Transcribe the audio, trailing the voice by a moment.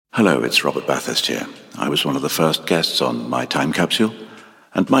Hello, it's Robert Bathurst here. I was one of the first guests on My Time Capsule,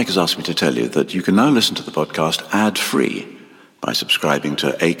 and Mike has asked me to tell you that you can now listen to the podcast ad-free by subscribing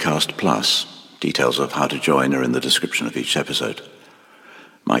to Acast Plus. Details of how to join are in the description of each episode.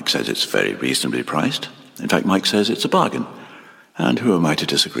 Mike says it's very reasonably priced. In fact, Mike says it's a bargain. And who am I to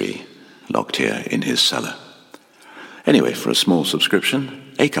disagree? Locked here in his cellar. Anyway, for a small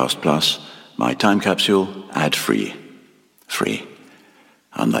subscription, Acast Plus, My Time Capsule, ad-free. Free.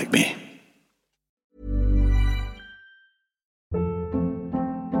 Unlike me.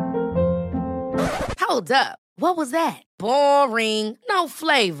 Hold up. What was that? Boring. No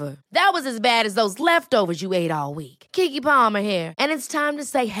flavor. That was as bad as those leftovers you ate all week. Keke Palmer here. And it's time to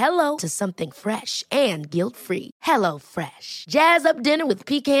say hello to something fresh and guilt-free. Hello Fresh. Jazz up dinner with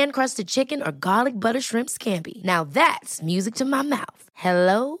pecan-crusted chicken or garlic butter shrimp scampi. Now that's music to my mouth.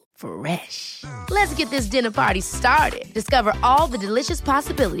 Hello Fresh. Let's get this dinner party started. Discover all the delicious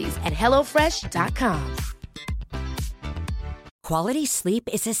possibilities at HelloFresh.com. Quality sleep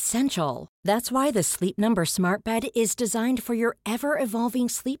is essential. That's why the Sleep Number Smart Bed is designed for your ever-evolving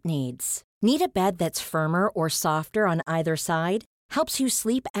sleep needs. Need a bed that's firmer or softer on either side? Helps you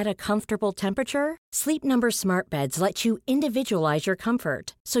sleep at a comfortable temperature? Sleep Number Smart Beds let you individualize your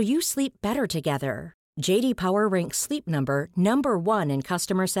comfort, so you sleep better together. J.D. Power ranks Sleep Number number 1 in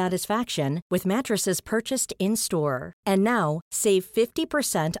customer satisfaction with mattresses purchased in-store. And now, save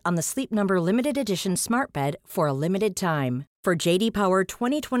 50% on the Sleep Number Limited Edition Smart Bed for a limited time. For J.D. Power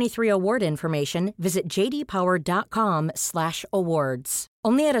 2023 award information, visit jdpower.com/awards.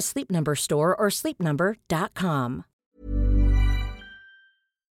 Only at a Sleep Number store or sleepnumber.com.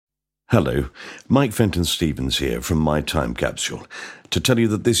 Hello, Mike Fenton-Stevens here from My Time Capsule to tell you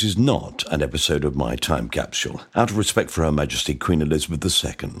that this is not an episode of My Time Capsule, out of respect for Her Majesty Queen Elizabeth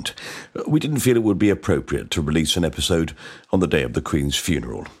II. We didn't feel it would be appropriate to release an episode on the day of the Queen's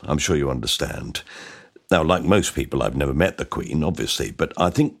funeral. I'm sure you understand. Now, like most people, I've never met the Queen, obviously, but I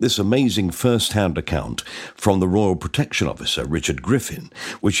think this amazing first-hand account from the Royal Protection Officer, Richard Griffin,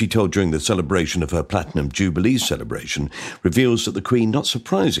 which she told during the celebration of her Platinum Jubilee celebration, reveals that the Queen, not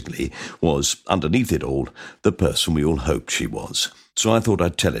surprisingly, was, underneath it all, the person we all hoped she was. So I thought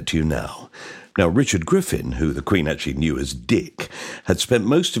I'd tell it to you now. Now, Richard Griffin, who the Queen actually knew as Dick, had spent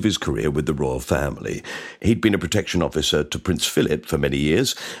most of his career with the royal family. He'd been a protection officer to Prince Philip for many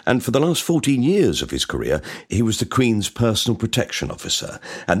years, and for the last 14 years of his career, he was the Queen's personal protection officer,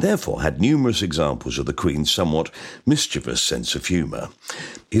 and therefore had numerous examples of the Queen's somewhat mischievous sense of humour.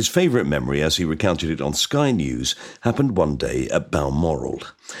 His favourite memory, as he recounted it on Sky News, happened one day at Balmoral.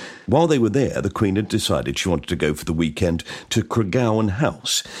 While they were there, the Queen had decided she wanted to go for the weekend to Craiggowan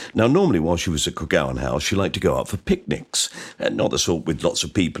House. Now, normally while she was at Craiggowan House, she liked to go out for picnics. Not the sort with lots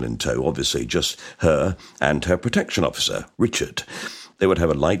of people in tow, obviously, just her and her protection officer, Richard. They would have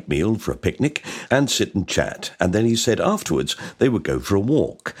a light meal for a picnic and sit and chat, and then he said afterwards they would go for a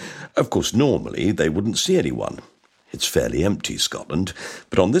walk. Of course, normally they wouldn't see anyone. It's fairly empty, Scotland,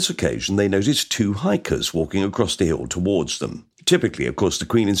 but on this occasion they noticed 2 hikers walking across the hill towards them. Typically, of course, the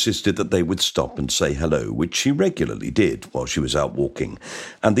Queen insisted that they would stop and say hello, which she regularly did while she was out walking.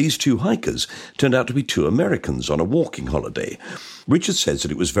 And these 2 hikers turned out to be 2 Americans on a walking holiday. Richard says that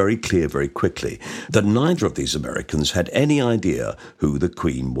it was very clear very quickly that neither of these Americans had any idea who the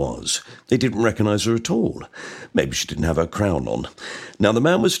Queen was. They didn't recognise her at all. Maybe she didn't have her crown on. Now, the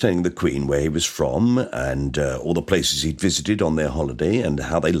man was telling the Queen where he was from and all the places he'd visited on their holiday and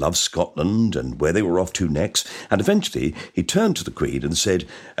how they loved Scotland and where they were off to next. And eventually he turned to the Queen and said,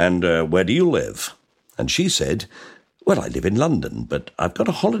 "And where do you live?" And she said, "Well, I live in London, but I've got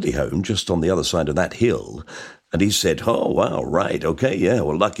a holiday home just on the other side of that hill." And he said, "Oh, wow, right, okay, yeah,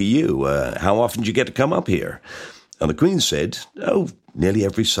 well, lucky you. How often do you get to come up here?" And the Queen said, "Oh, nearly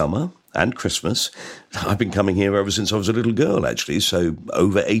every summer and Christmas. I've been coming here ever since I was a little girl, actually, so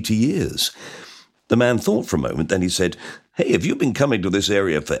over 80 years. The man thought for a moment, then he said, "Hey, if you've been coming to this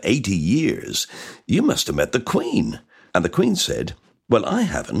area for 80 years, you must have met the Queen." And the Queen said, "Well, I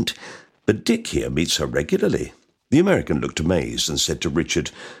haven't, but Dick here meets her regularly." The American looked amazed and said to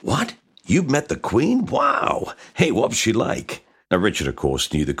Richard, "What? You've met the Queen? Wow! Hey, what's she like?" Now, Richard, of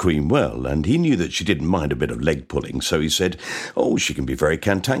course, knew the Queen well, and he knew that she didn't mind a bit of leg-pulling, so he said, "Oh, she can be very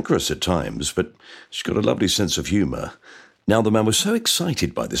cantankerous at times, but she's got a lovely sense of humour." Now, the man was so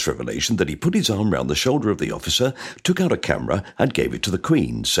excited by this revelation that he put his arm round the shoulder of the officer, took out a camera, and gave it to the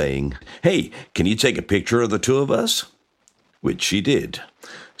Queen, saying, "Hey, can you take a picture of the 2 of us?" Which she did.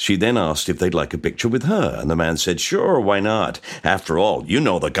 She then asked if they'd like a picture with her, and the man said, "Sure, why not? After all, you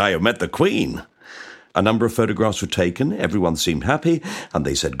know the guy who met the Queen." A number of photographs were taken, everyone seemed happy, and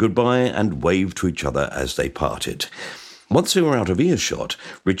they said goodbye and waved to each other as they parted. Once they were out of earshot,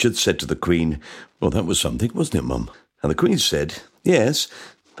 Richard said to the Queen, "Well, that was something, wasn't it, Mum?" And the Queen said, "Yes,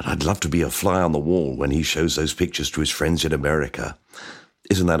 but I'd love to be a fly on the wall when he shows those pictures to his friends in America."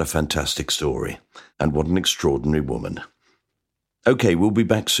 Isn't that a fantastic story? And what an extraordinary woman. Okay, we'll be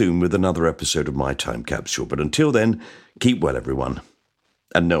back soon with another episode of My Time Capsule, but until then, keep well, everyone.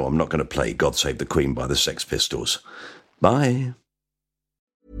 And no, I'm not going to play God Save the Queen by the Sex Pistols. Bye.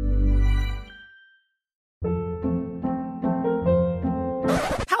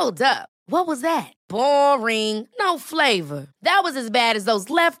 Hold up. What was that? Boring. No flavor. That was as bad as those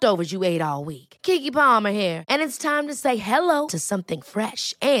leftovers you ate all week. Keke Palmer here, and it's time to say hello to something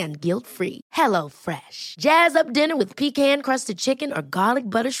fresh and guilt-free. Hello Fresh. Jazz up dinner with pecan-crusted chicken or garlic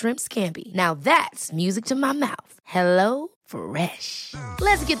butter shrimp scampi. Now that's music to my mouth. Hello Fresh.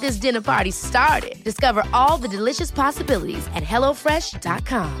 Let's get this dinner party started. Discover all the delicious possibilities at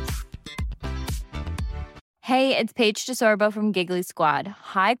HelloFresh.com. Hey, it's Paige DeSorbo from Giggly Squad.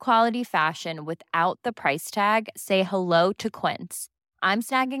 High quality fashion without the price tag. Say hello to Quince. I'm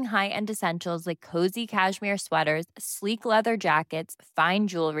snagging high-end essentials like cozy cashmere sweaters, sleek leather jackets, fine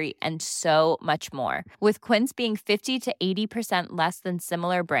jewelry, and so much more. With Quince being 50 to 80% less than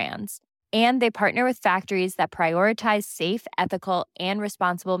similar brands. And they partner with factories that prioritize safe, ethical, and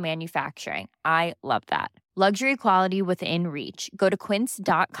responsible manufacturing. I love that. Luxury quality within reach. Go to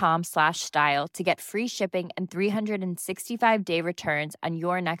quince.com/style to get free shipping and 365-day returns on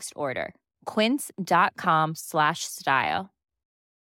your next order. Quince.com/style.